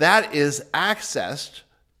 That is accessed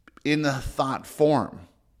in the thought form.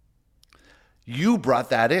 You brought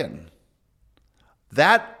that in.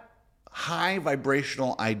 That high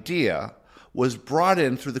vibrational idea was brought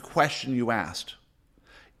in through the question you asked,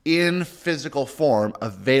 in physical form,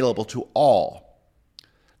 available to all.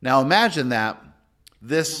 Now imagine that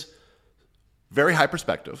this very high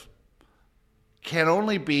perspective can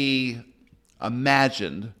only be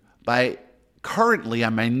imagined by currently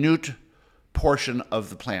a minute portion of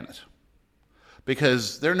the planet,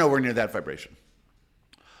 because they're nowhere near that vibration.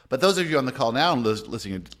 But those of you on the call now and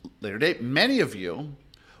listening at a later date, many of you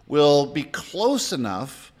will be close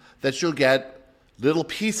enough that you'll get little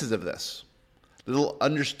pieces of this, little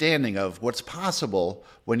understanding of what's possible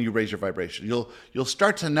when you raise your vibration. You'll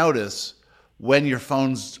start to notice when your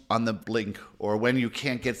phone's on the blink or when you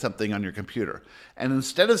can't get something on your computer. And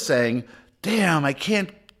instead of saying, damn, I can't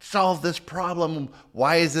solve this problem.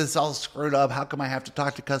 Why is this all screwed up? How come I have to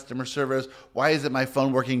talk to customer service? Why isn't my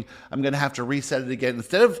phone working? I'm going to have to reset it again.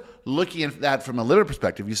 Instead of looking at that from a limited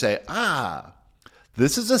perspective, you say,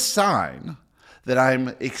 this is a sign that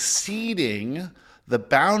I'm exceeding the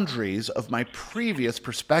boundaries of my previous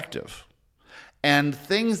perspective. And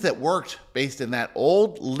things that worked based in that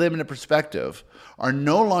old limited perspective are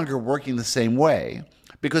no longer working the same way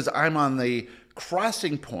because I'm on the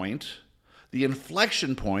crossing point, the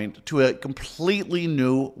inflection point to a completely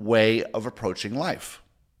new way of approaching life.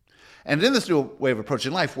 And in this new way of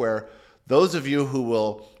approaching life, where those of you who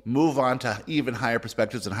will move on to even higher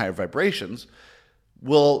perspectives and higher vibrations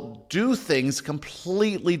will do things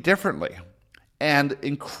completely differently and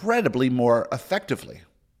incredibly more effectively.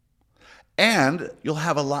 And you'll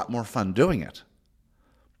have a lot more fun doing it.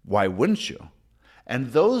 Why wouldn't you?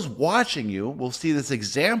 And those watching you will see this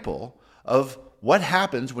example of what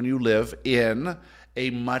happens when you live in a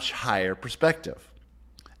much higher perspective.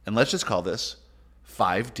 And let's just call this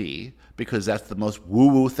 5D, because that's the most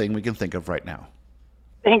woo-woo thing we can think of right now.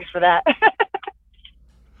 Thanks for that.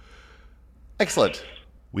 Excellent.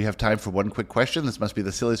 We have time for one quick question. This must be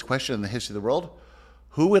the silliest question in the history of the world.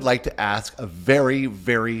 Who would like to ask a very,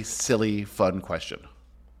 very silly, fun question?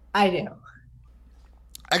 I do.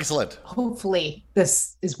 Excellent. Hopefully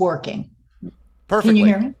this is working. Perfectly. Can you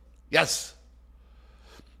hear me? Yes.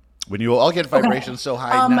 When you all get vibrations so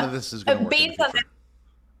high, none of this is going to work. Based on that.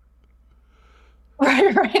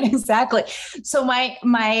 Right, exactly. So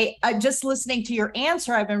my just listening to your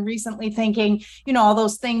answer, I've been recently thinking, all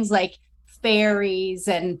those things like fairies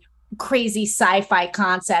and crazy sci-fi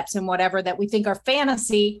concepts and whatever that we think are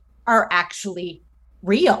fantasy are actually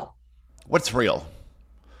real. What's real?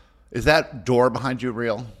 Is that door behind you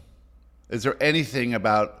real? Is there anything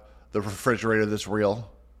about the refrigerator that's real?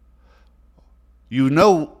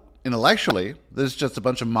 Intellectually, there's just a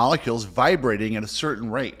bunch of molecules vibrating at a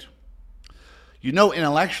certain rate. You know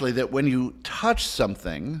intellectually that when you touch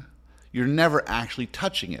something, you're never actually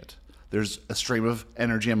touching it. There's a stream of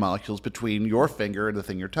energy and molecules between your finger and the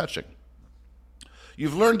thing you're touching.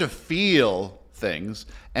 You've learned to feel things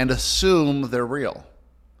and assume they're real.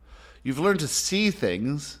 You've learned to see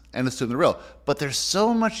things and assume they're real. But there's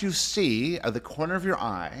so much you see at the corner of your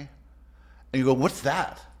eye, and you go, what's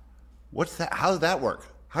that? What's that? How did that work?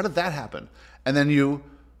 How did that happen? And then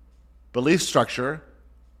belief structure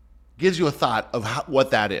gives you a thought of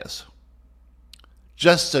what that is,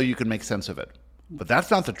 just so you can make sense of it. But that's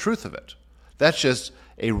not the truth of it. That's just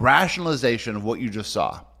a rationalization of what you just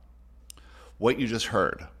saw, what you just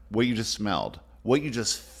heard, what you just smelled, what you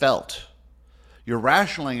just felt. You're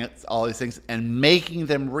rationalizing all these things and making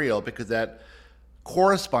them real because that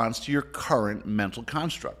corresponds to your current mental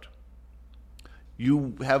construct.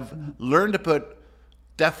 You have learned to put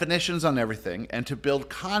definitions on everything and to build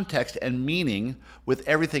context and meaning with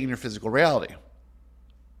everything in your physical reality.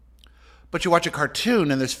 But you watch a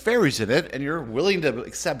cartoon and there's fairies in it and you're willing to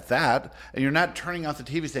accept that and you're not turning off the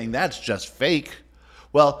TV saying that's just fake.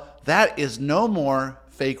 Well, that is no more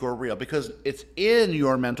fake or real because it's in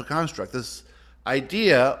your mental construct. This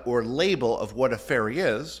idea or label of what a fairy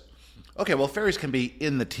is. Okay, well, fairies can be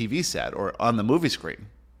in the TV set or on the movie screen,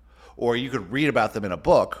 or you could read about them in a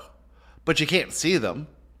book, but you can't see them,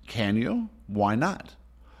 can you? Why not?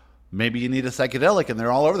 Maybe you need a psychedelic and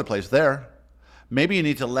they're all over the place there. Maybe you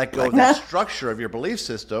need to let go of the structure of your belief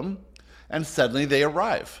system and suddenly they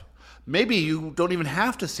arrive. Maybe you don't even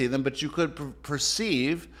have to see them, but you could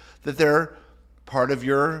perceive that they're part of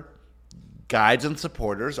your guides and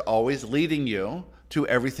supporters, always leading you to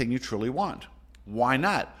everything you truly want. Why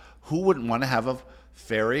not? Who wouldn't want to have a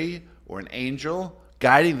fairy or an angel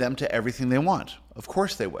guiding them to everything they want? Of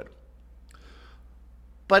course they would.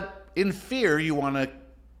 But in fear, you want to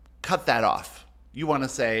cut that off. You want to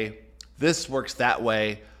say, this works that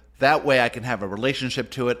way. That way I can have a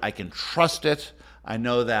relationship to it. I can trust it. I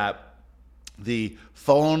know that the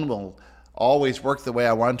phone will always work the way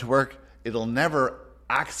I want it to work. It'll never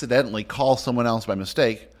accidentally call someone else by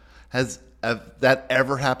mistake. Has that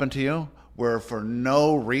ever happened to you? Where for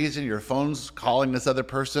no reason your phone's calling this other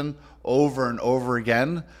person over and over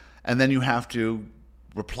again, and then you have to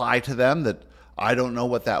reply to them that I don't know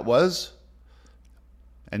what that was,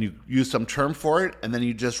 and you use some term for it, and then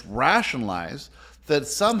you just rationalize that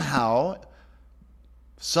somehow,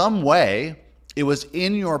 some way, it was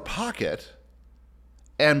in your pocket,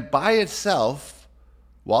 and by itself,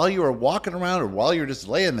 while you were walking around or while you're just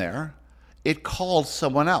laying there, it called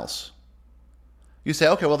someone else. You say,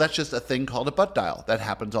 okay, well, that's just a thing called a butt dial. That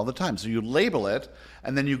happens all the time. So you label it,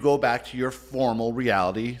 and then you go back to your formal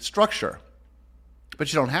reality structure.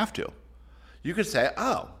 But you don't have to. You could say,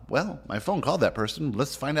 oh, well, my phone called that person.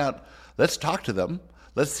 Let's find out. Let's talk to them.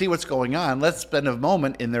 Let's see what's going on. Let's spend a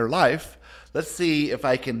moment in their life. Let's see if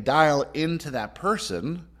I can dial into that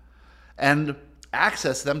person and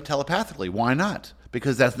access them telepathically. Why not?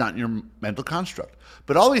 Because that's not in your mental construct.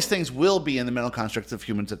 But all these things will be in the mental constructs of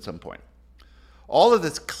humans at some point. All of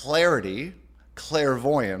this clarity,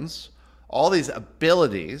 clairvoyance, all these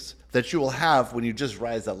abilities that you will have when you just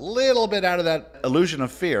rise a little bit out of that illusion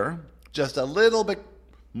of fear, just a little bit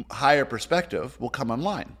higher perspective will come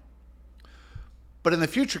online. But in the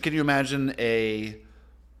future, can you imagine a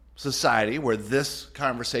society where this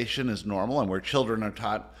conversation is normal and where children are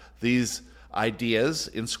taught these ideas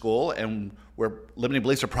in school and where limiting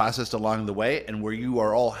beliefs are processed along the way and where you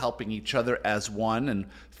are all helping each other as one and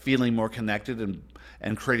feeling more connected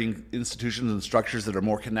and creating institutions and structures that are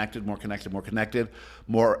more connected,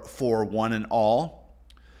 more for one and all.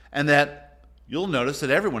 And that you'll notice that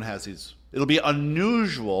everyone has these. It'll be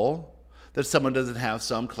unusual that someone doesn't have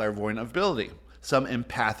some clairvoyant ability, some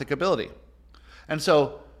empathic ability. And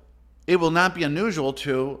so it will not be unusual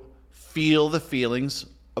to feel the feelings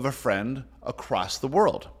of a friend across the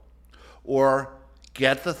world or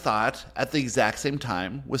get the thought at the exact same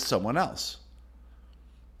time with someone else.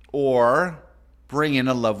 Or bring in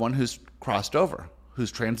a loved one who's crossed over,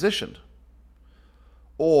 who's transitioned.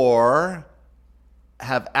 Or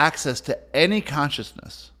have access to any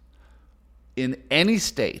consciousness in any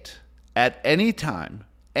state, at any time,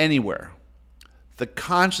 anywhere. The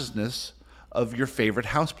consciousness of your favorite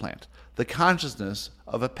houseplant, the consciousness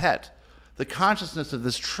of a pet, the consciousness of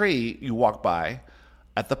this tree you walk by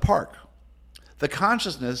at the park, the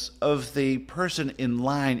consciousness of the person in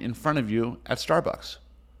line in front of you at Starbucks.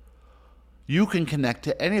 You can connect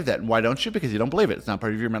to any of that. And why don't you? Because you don't believe it. It's not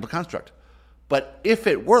part of your mental construct. But if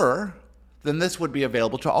it were, then this would be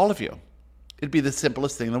available to all of you. It'd be the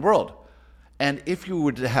simplest thing in the world. And if you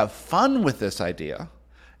were to have fun with this idea,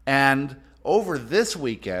 and over this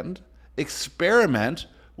weekend, experiment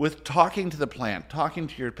with talking to the plant, talking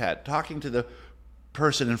to your pet, talking to the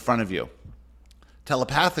person in front of you,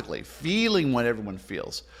 telepathically, feeling what everyone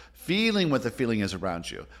feels, feeling what the feeling is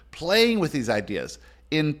around you, playing with these ideas,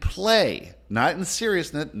 in play, not in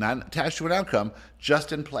seriousness, not attached to an outcome,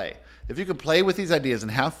 just in play. If you can play with these ideas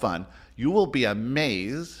and have fun, you will be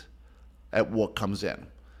amazed at what comes in.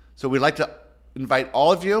 So we'd like to invite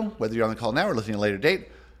all of you, whether you're on the call now or listening at a later date,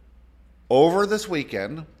 over this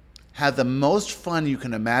weekend, have the most fun you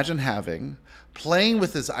can imagine having, playing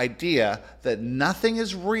with this idea that nothing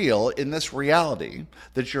is real in this reality,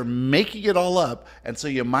 that you're making it all up, and so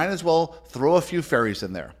you might as well throw a few fairies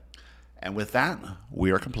in there. And with that,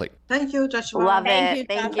 we are complete. Thank you, Joshua. Love Thank it. you,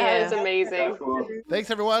 Thank Joshua. That was you. amazing.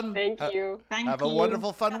 Thanks, everyone. Thank you. Have a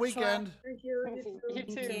wonderful, fun weekend. Thank you. You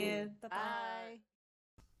too. Thank you. Bye.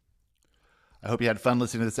 I hope you had fun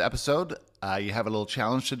listening to this episode. You have a little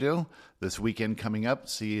challenge to do this weekend coming up.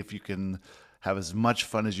 See if you can have as much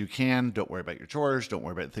fun as you can. Don't worry about your chores. Don't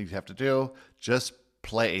worry about the things you have to do. Just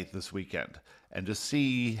play this weekend and just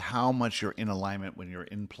see how much you're in alignment when you're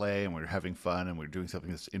in play and when you're having fun and we're doing something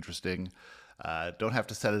that's interesting. Don't have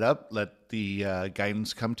to set it up. Let the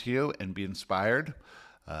guidance come to you and be inspired.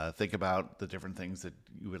 Think about the different things that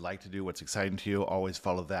you would like to do, what's exciting to you. Always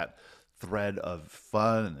follow that thread of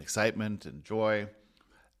fun and excitement and joy,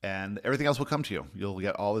 and everything else will come to you. You'll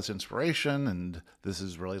get all this inspiration, and this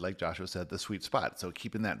is really, like Joshua said, the sweet spot. So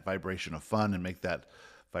keep in that vibration of fun and make that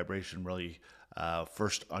vibration really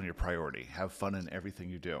first on your priority. Have fun in everything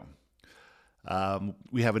you do.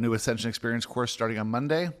 We have a new Ascension Experience course starting on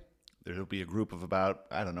Monday. There'll be a group of about,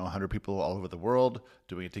 100 people all over the world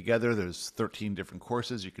doing it together. There's 13 different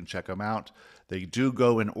courses. You can check them out. They do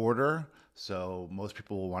go in order, so most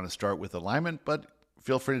people will want to start with alignment, but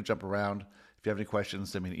feel free to jump around. If you have any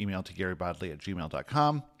questions, send me an email to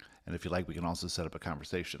garybodley@gmail.com. And if you like, we can also set up a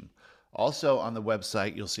conversation. Also on the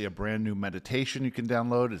website, you'll see a brand new meditation you can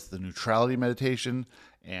download. It's the neutrality meditation,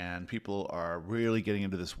 and people are really getting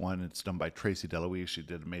into this one. It's done by Tracy Deloise. She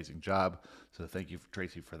did an amazing job. So thank you,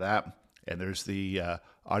 Tracy, for that. And there's the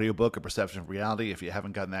audiobook, A Perception of Reality. If you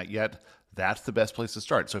haven't gotten that yet, that's the best place to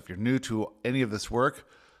start. So if you're new to any of this work,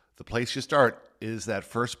 the place you start is that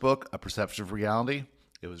first book, A Perception of Reality.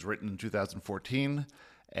 It was written in 2014.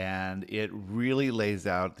 And it really lays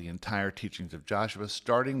out the entire teachings of Joshua,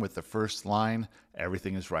 starting with the first line,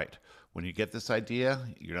 everything is right. When you get this idea,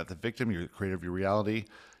 you're not the victim, you're the creator of your reality.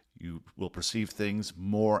 You will perceive things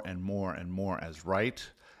more and more and more as right,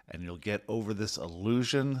 and you'll get over this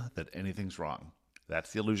illusion that anything's wrong.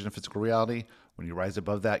 That's the illusion of physical reality. When you rise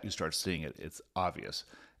above that, you start seeing it. It's obvious.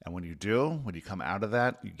 And when you do, when you come out of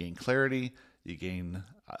that, you gain clarity, you gain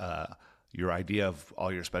your idea of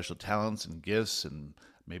all your special talents and gifts and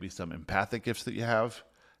maybe some empathic gifts that you have.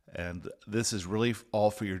 And this is really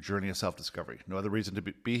all for your journey of self-discovery. No other reason to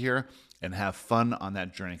be here, and have fun on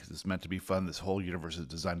that journey, because it's meant to be fun. This whole universe is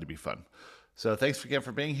designed to be fun. So thanks again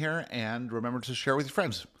for being here, and remember to share with your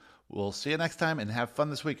friends. We'll see you next time, and have fun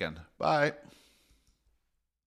this weekend. Bye.